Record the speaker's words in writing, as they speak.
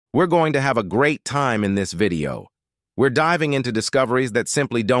We're going to have a great time in this video. We're diving into discoveries that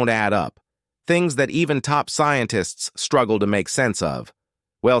simply don't add up, things that even top scientists struggle to make sense of.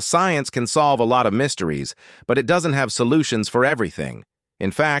 Well, science can solve a lot of mysteries, but it doesn't have solutions for everything.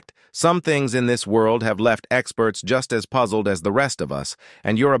 In fact, some things in this world have left experts just as puzzled as the rest of us,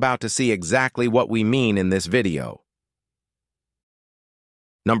 and you're about to see exactly what we mean in this video.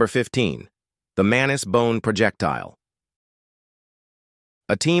 Number 15. The Manus Bone Projectile.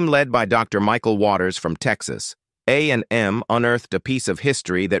 A team led by Dr. Michael Waters from Texas, A&M unearthed a piece of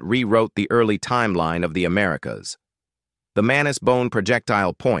history that rewrote the early timeline of the Americas. The Manus Bone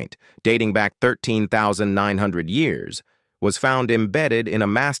Projectile Point, dating back 13,900 years, was found embedded in a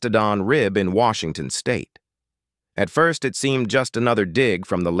mastodon rib in Washington state. At first, it seemed just another dig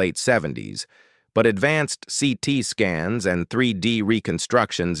from the late 70s, but advanced CT scans and 3D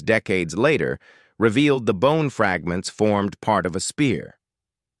reconstructions decades later revealed the bone fragments formed part of a spear.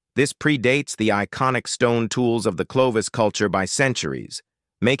 This predates the iconic stone tools of the Clovis culture by centuries,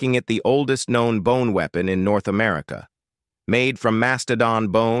 making it the oldest known bone weapon in North America. Made from mastodon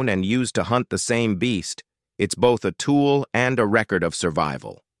bone and used to hunt the same beast, it's both a tool and a record of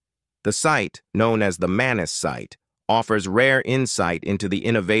survival. The site, known as the Manus site, offers rare insight into the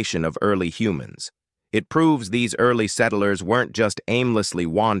innovation of early humans. It proves these early settlers weren't just aimlessly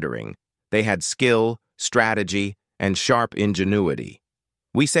wandering. They had skill, strategy, and sharp ingenuity.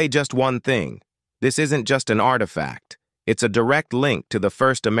 We say just one thing. This isn't just an artifact. It's a direct link to the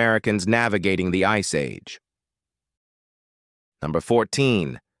first Americans navigating the Ice Age. Number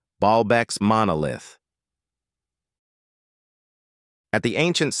 14. Baalbek's Monolith. At the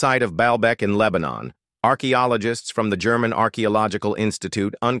ancient site of Baalbek in Lebanon, archaeologists from the German Archaeological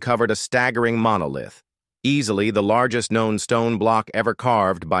Institute uncovered a staggering monolith, easily the largest known stone block ever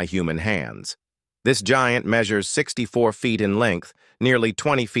carved by human hands. This giant measures 64 feet in length, nearly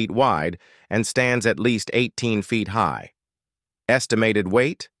 20 feet wide, and stands at least 18 feet high. Estimated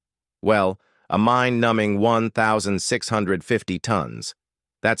weight? Well, a mind-numbing 1,650 tons.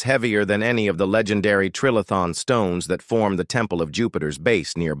 That's heavier than any of the legendary trilithon stones that form the Temple of Jupiter's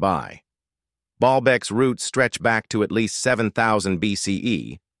base nearby. Baalbek's roots stretch back to at least 7,000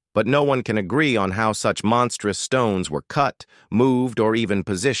 BCE, but no one can agree on how such monstrous stones were cut, moved, or even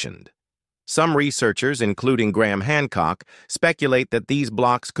positioned. Some researchers, including Graham Hancock, speculate that these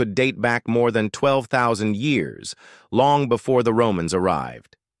blocks could date back more than 12,000 years, long before the Romans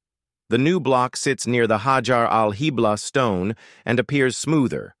arrived. The new block sits near the Hajar al-Hibla stone and appears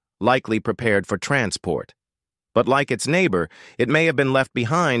smoother, likely prepared for transport. But like its neighbor, it may have been left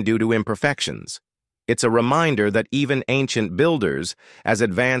behind due to imperfections. It's a reminder that even ancient builders, as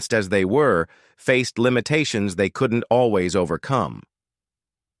advanced as they were, faced limitations they couldn't always overcome.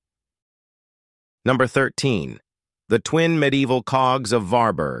 Number 13. The Twin Medieval Cogs of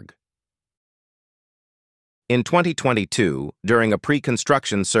Varberg. In 2022, during a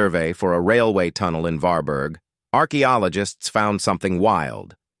pre-construction survey for a railway tunnel in Varberg, archaeologists found something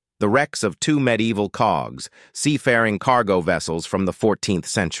wild: the wrecks of two medieval cogs, seafaring cargo vessels from the 14th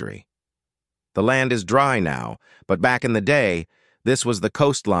century. The land is dry now, but back in the day, this was the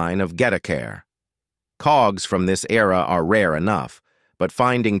coastline of Gedekar. Cogs from this era are rare enough, but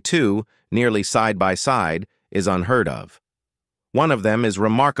finding two, nearly side by side, is unheard of. One of them is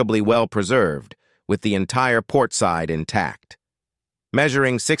remarkably well preserved, with the entire port side intact.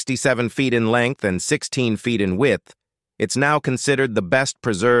 Measuring 67 feet in length and 16 feet in width, it's now considered the best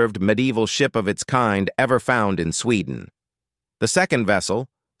preserved medieval ship of its kind ever found in Sweden. The second vessel,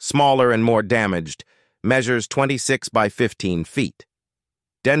 smaller and more damaged, measures 26 by 15 feet.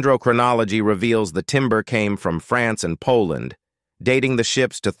 Dendrochronology reveals the timber came from France and Poland, dating the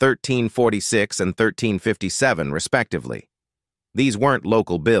ships to 1346 and 1357, respectively. These weren't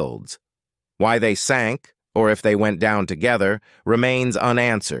local builds. Why they sank, or if they went down together, remains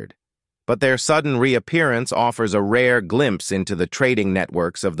unanswered, but their sudden reappearance offers a rare glimpse into the trading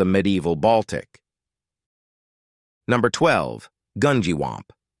networks of the medieval Baltic. Number 12.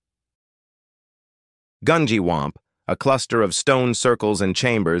 Gunjewamp. Gunjewamp, a cluster of stone circles and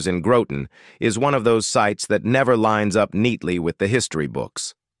chambers in Groton, is one of those sites that never lines up neatly with the history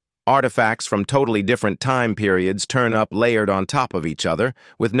books. Artifacts from totally different time periods turn up layered on top of each other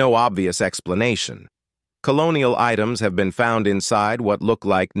with no obvious explanation. Colonial items have been found inside what look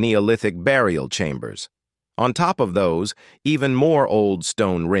like Neolithic burial chambers. On top of those, even more old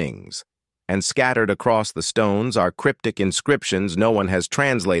stone rings. And scattered across the stones are cryptic inscriptions no one has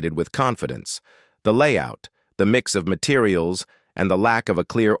translated with confidence. The layout, the mix of materials, and the lack of a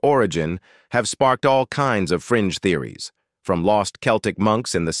clear origin have sparked all kinds of fringe theories, from lost Celtic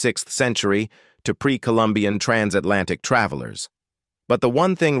monks in the 6th century to pre-Columbian transatlantic travelers. But the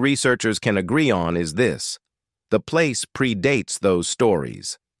one thing researchers can agree on is this: the place predates those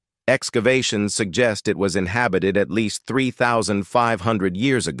stories. Excavations suggest it was inhabited at least 3,500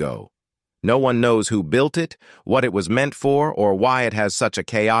 years ago. No one knows who built it, what it was meant for, or why it has such a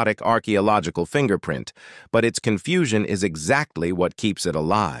chaotic archaeological fingerprint, but its confusion is exactly what keeps it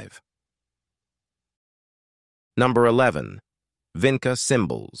alive. Number 11. Vinca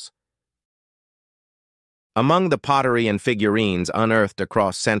symbols. Among the pottery and figurines unearthed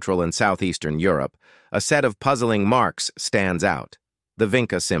across Central and Southeastern Europe, a set of puzzling marks stands out: the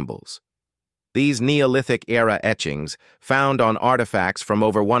Vinca symbols. These Neolithic-era etchings, found on artifacts from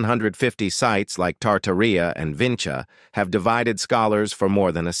over 150 sites like Tartaria and Vinca, have divided scholars for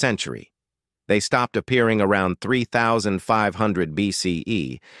more than a century. They stopped appearing around 3,500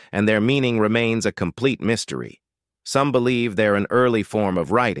 BCE, and their meaning remains a complete mystery. Some believe they're an early form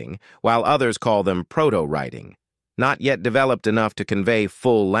of writing, while others call them proto-writing, not yet developed enough to convey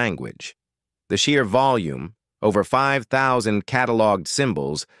full language. The sheer volume, over 5,000 cataloged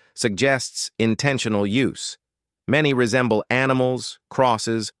symbols, suggests intentional use. Many resemble animals,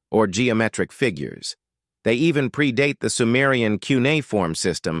 crosses, or geometric figures. They even predate the Sumerian cuneiform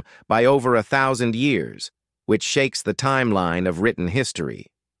system by over 1,000 years, which shakes the timeline of written history.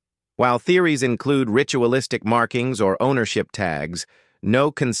 While theories include ritualistic markings or ownership tags,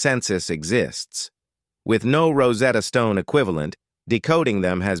 no consensus exists. With no Rosetta Stone equivalent, decoding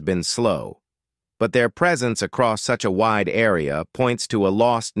them has been slow. But their presence across such a wide area points to a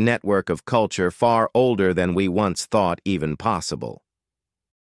lost network of culture far older than we once thought even possible.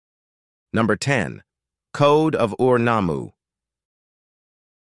 Number 10. Code of Ur-Nammu.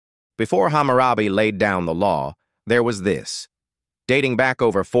 Before Hammurabi laid down the law, there was this. Dating back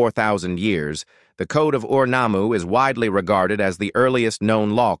over 4,000 years, the Code of Ur-Nammu is widely regarded as the earliest known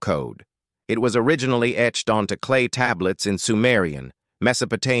law code. It was originally etched onto clay tablets in Sumerian,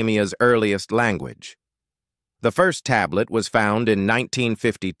 Mesopotamia's earliest language. The first tablet was found in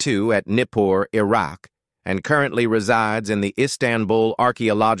 1952 at Nippur, Iraq, and currently resides in the Istanbul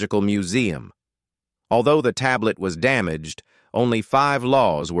Archaeological Museum. Although the tablet was damaged, only 5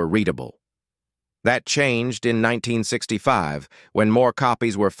 laws were readable. That changed in 1965, when more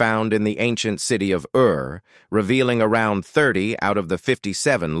copies were found in the ancient city of Ur, revealing around 30 out of the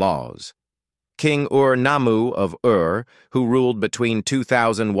 57 laws. King Ur-Nammu of Ur, who ruled between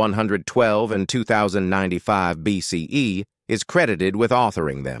 2112 and 2095 BCE, is credited with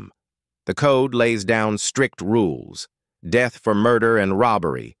authoring them. The code lays down strict rules: death for murder and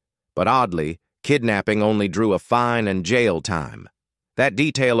robbery, but oddly, kidnapping only drew a fine and jail time. That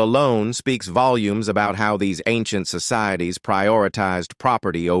detail alone speaks volumes about how these ancient societies prioritized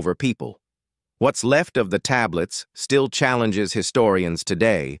property over people. What's left of the tablets still challenges historians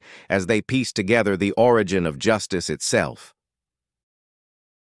today as they piece together the origin of justice itself.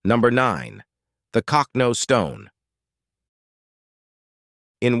 Number 9. The Cockno Stone.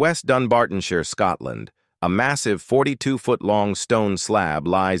 In West Dunbartonshire, Scotland, a massive 42-foot-long stone slab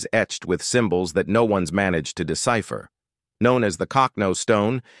lies etched with symbols that no one's managed to decipher. Known as the Cockno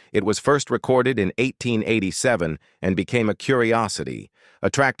Stone, it was first recorded in 1887 and became a curiosity,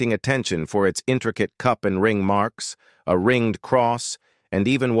 attracting attention for its intricate cup and ring marks, a ringed cross, and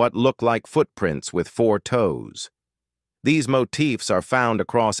even what look like footprints with 4 toes. These motifs are found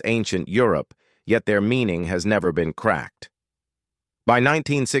across ancient Europe, yet their meaning has never been cracked. By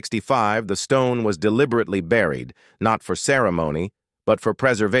 1965, the stone was deliberately buried, not for ceremony, but for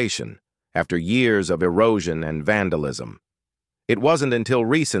preservation, after years of erosion and vandalism. It wasn't until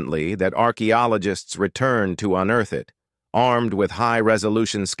recently that archaeologists returned to unearth it, armed with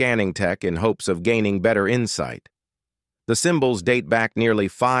high-resolution scanning tech in hopes of gaining better insight. The symbols date back nearly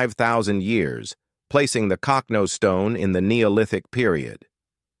 5,000 years, placing the Cockno Stone in the Neolithic period.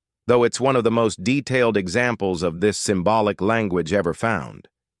 Though it's one of the most detailed examples of this symbolic language ever found,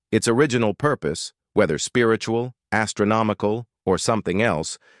 its original purpose, whether spiritual, astronomical, or something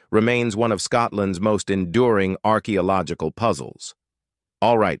else, remains one of Scotland's most enduring archaeological puzzles.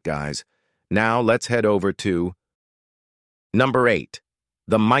 All right, guys, now let's head over to Number 8.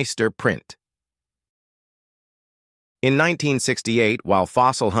 The Meister Print. In 1968, while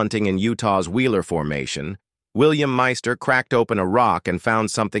fossil hunting in Utah's Wheeler Formation, William Meister cracked open a rock and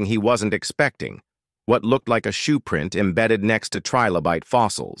found something he wasn't expecting, what looked like a shoe print embedded next to trilobite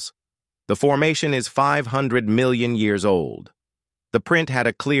fossils. The formation is 500 million years old. The print had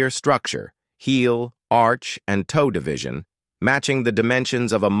a clear structure, heel, arch, and toe division, matching the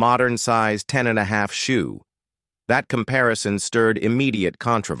dimensions of a modern-sized 10.5 shoe. That comparison stirred immediate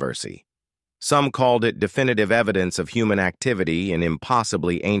controversy. Some called it definitive evidence of human activity in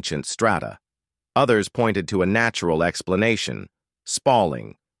impossibly ancient strata. Others pointed to a natural explanation,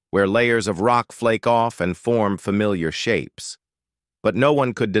 spalling, where layers of rock flake off and form familiar shapes. But no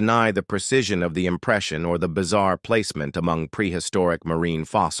one could deny the precision of the impression or the bizarre placement among prehistoric marine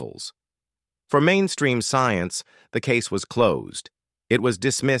fossils. For mainstream science, the case was closed. It was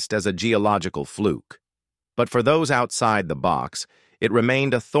dismissed as a geological fluke. But for those outside the box, it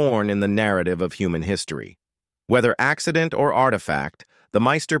remained a thorn in the narrative of human history. Whether accident or artifact, the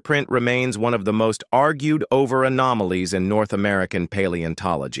Meister print remains one of the most argued over anomalies in North American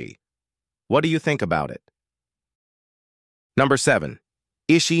paleontology. What do you think about it? Number 7.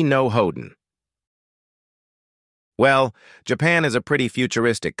 Ishi no Hoden. Well, Japan is a pretty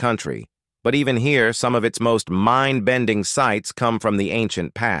futuristic country, but even here, some of its most mind-bending sights come from the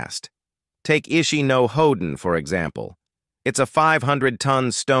ancient past. Take Ishi no Hoden, for example. It's a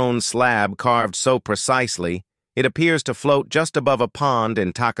 500-ton stone slab carved so precisely, it appears to float just above a pond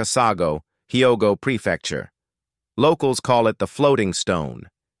in Takasago, Hyogo Prefecture. Locals call it the floating stone,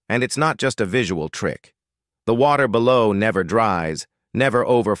 and it's not just a visual trick. The water below never dries, never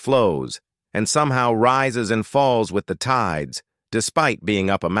overflows, and somehow rises and falls with the tides, despite being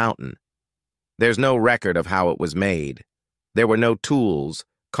up a mountain. There's no record of how it was made. There were no tools,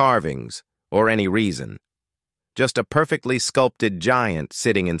 carvings, or any reason. Just a perfectly sculpted giant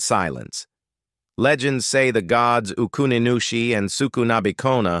sitting in silence. Legends say the gods Ukuninushi and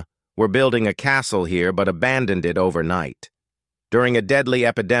Sukunabikona were building a castle here but abandoned it overnight. During a deadly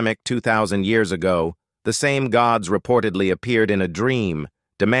epidemic 2,000 years ago, the same gods reportedly appeared in a dream,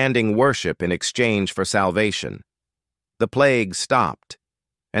 demanding worship in exchange for salvation. The plague stopped,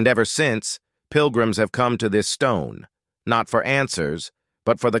 and ever since, pilgrims have come to this stone, not for answers,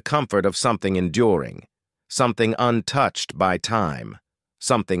 but for the comfort of something enduring, something untouched by time,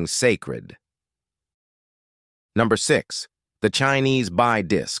 something sacred. Number 6. The Chinese Bai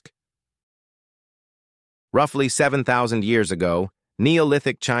Disc. Roughly 7,000 years ago,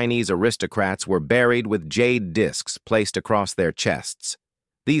 Neolithic Chinese aristocrats were buried with jade discs placed across their chests.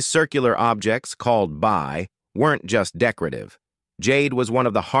 These circular objects, called bai, weren't just decorative. Jade was one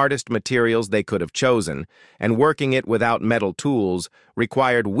of the hardest materials they could have chosen, and working it without metal tools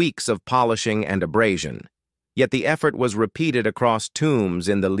required weeks of polishing and abrasion. Yet the effort was repeated across tombs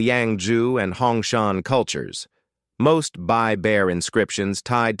in the Liangzhu and Hongshan cultures. Most Bai bear inscriptions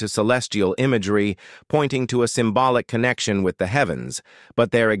tied to celestial imagery, pointing to a symbolic connection with the heavens, but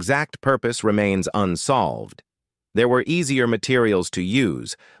their exact purpose remains unsolved. There were easier materials to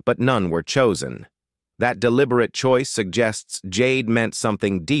use, but none were chosen. That deliberate choice suggests jade meant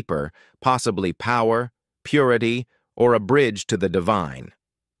something deeper, possibly power, purity, or a bridge to the divine.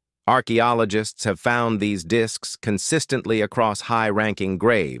 Archaeologists have found these discs consistently across high-ranking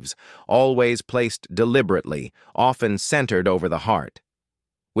graves, always placed deliberately, often centered over the heart.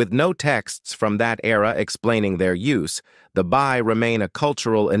 With no texts from that era explaining their use, the Bai remain a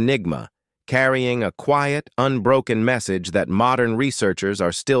cultural enigma, carrying a quiet, unbroken message that modern researchers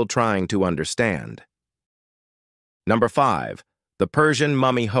are still trying to understand. Number 5. The Persian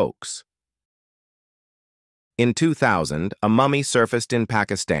Mummy Hoax. In 2000, a mummy surfaced in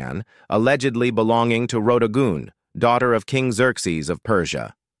Pakistan, allegedly belonging to Rodagun, daughter of King Xerxes of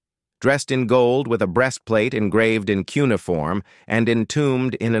Persia. Dressed in gold with a breastplate engraved in cuneiform and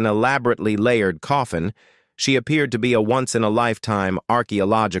entombed in an elaborately layered coffin, she appeared to be a once-in-a-lifetime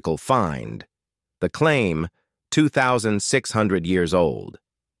archaeological find. The claim, 2,600 years old.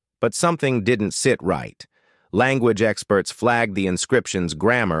 But something didn't sit right. Language experts flagged the inscription's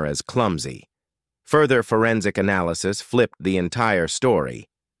grammar as clumsy. Further forensic analysis flipped the entire story.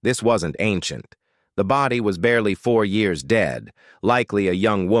 This wasn't ancient. The body was barely 4 years dead, likely a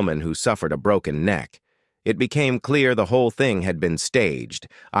young woman who suffered a broken neck. It became clear the whole thing had been staged,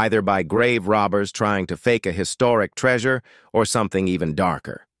 either by grave robbers trying to fake a historic treasure or something even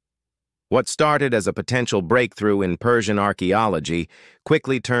darker. What started as a potential breakthrough in Persian archaeology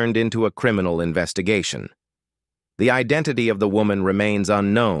quickly turned into a criminal investigation. The identity of the woman remains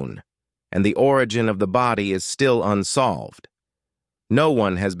unknown, and the origin of the body is still unsolved. No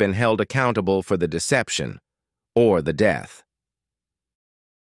one has been held accountable for the deception or the death.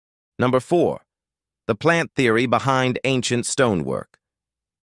 Number 4. The plant theory behind ancient stonework.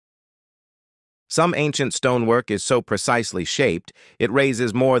 Some ancient stonework is so precisely shaped, it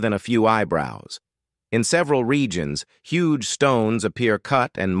raises more than a few eyebrows. In several regions, huge stones appear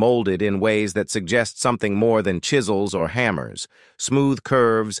cut and molded in ways that suggest something more than chisels or hammers, smooth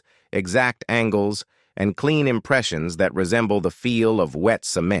curves, exact angles, and clean impressions that resemble the feel of wet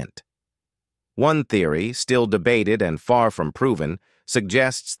cement. One theory, still debated and far from proven,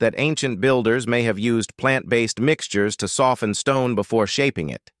 suggests that ancient builders may have used plant-based mixtures to soften stone before shaping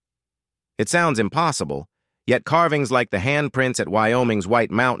it. It sounds impossible, Yet carvings like the handprints at Wyoming's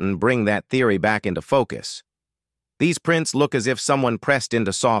White Mountain bring that theory back into focus. These prints look as if someone pressed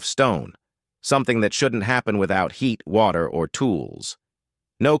into soft stone, something that shouldn't happen without heat, water, or tools.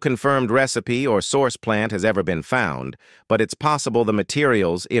 No confirmed recipe or source plant has ever been found, but it's possible the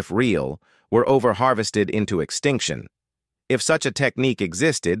materials, if real, were over-harvested into extinction. If such a technique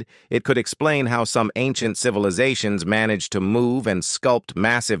existed, it could explain how some ancient civilizations managed to move and sculpt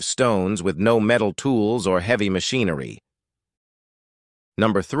massive stones with no metal tools or heavy machinery.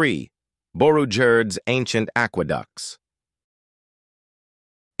 Number 3. Borujerd's ancient aqueducts.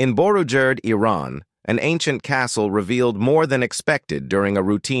 In Borujerd, Iran, an ancient castle revealed more than expected during a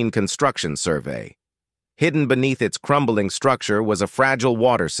routine construction survey. Hidden beneath its crumbling structure was a fragile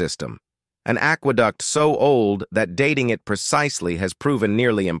water system, an aqueduct so old that dating it precisely has proven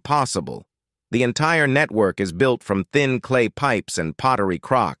nearly impossible. The entire network is built from thin clay pipes and pottery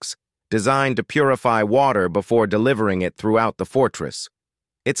crocks, designed to purify water before delivering it throughout the fortress.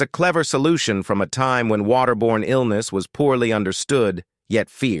 It's a clever solution from a time when waterborne illness was poorly understood, yet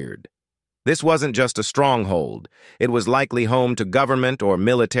feared. This wasn't just a stronghold. It was likely home to government or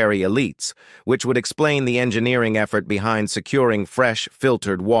military elites, which would explain the engineering effort behind securing fresh,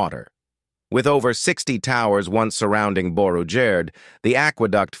 filtered water. With over 60 towers once surrounding Borujerd, the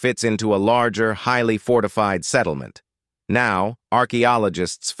aqueduct fits into a larger, highly fortified settlement. Now,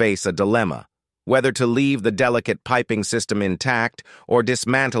 archaeologists face a dilemma: whether to leave the delicate piping system intact or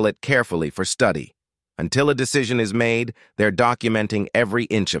dismantle it carefully for study. Until a decision is made, they're documenting every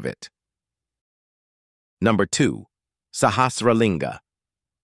inch of it. Number 2. Sahasralinga.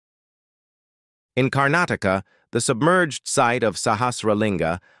 In Karnataka, the submerged site of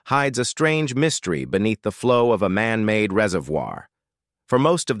Sahasralinga hides a strange mystery beneath the flow of a man-made reservoir. For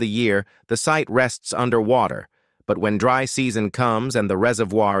most of the year, the site rests underwater, but when dry season comes and the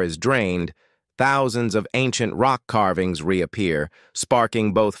reservoir is drained, thousands of ancient rock carvings reappear,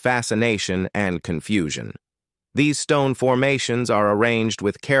 sparking both fascination and confusion. These stone formations are arranged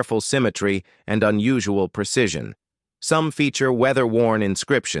with careful symmetry and unusual precision. Some feature weather-worn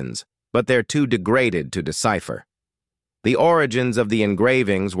inscriptions, but they're too degraded to decipher. The origins of the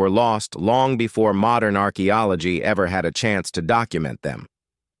engravings were lost long before modern archaeology ever had a chance to document them.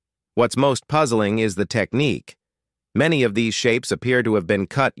 What's most puzzling is the technique. Many of these shapes appear to have been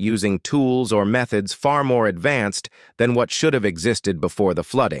cut using tools or methods far more advanced than what should have existed before the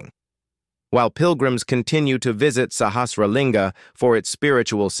flooding. While pilgrims continue to visit Sahasralinga for its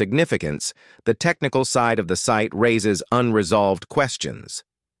spiritual significance, the technical side of the site raises unresolved questions.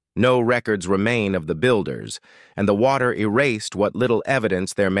 No records remain of the builders, and the water erased what little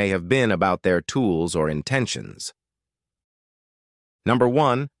evidence there may have been about their tools or intentions. Number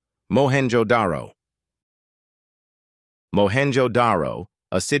 1. Mohenjo-Daro. Mohenjo-Daro,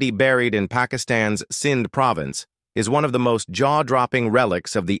 a city buried in Pakistan's Sindh province, is one of the most jaw-dropping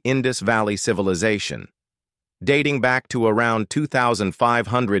relics of the Indus Valley civilization. Dating back to around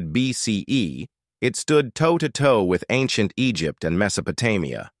 2500 BCE, it stood toe-to-toe with ancient Egypt and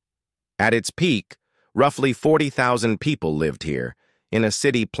Mesopotamia. At its peak, roughly 40,000 people lived here, in a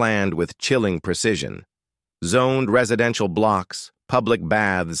city planned with chilling precision. Zoned residential blocks, public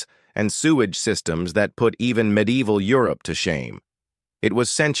baths, and sewage systems that put even medieval Europe to shame. It was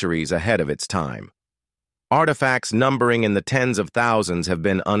centuries ahead of its time. Artifacts numbering in the tens of thousands have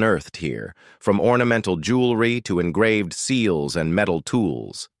been unearthed here, from ornamental jewelry to engraved seals and metal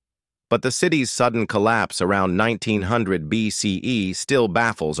tools. But the city's sudden collapse around 1900 BCE still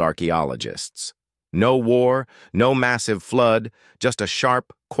baffles archaeologists. No war, no massive flood, just a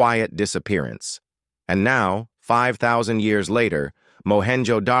sharp, quiet disappearance. And now, 5,000 years later,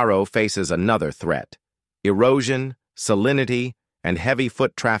 Mohenjo-Daro faces another threat: erosion, salinity, and heavy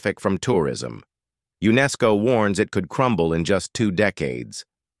foot traffic from tourism. UNESCO warns it could crumble in just 2 decades.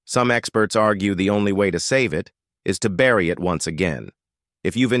 Some experts argue the only way to save it is to bury it once again.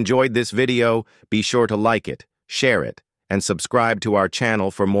 If you've enjoyed this video, be sure to like it, share it, and subscribe to our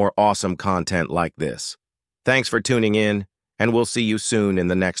channel for more awesome content like this. Thanks for tuning in, and we'll see you soon in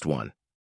the next one.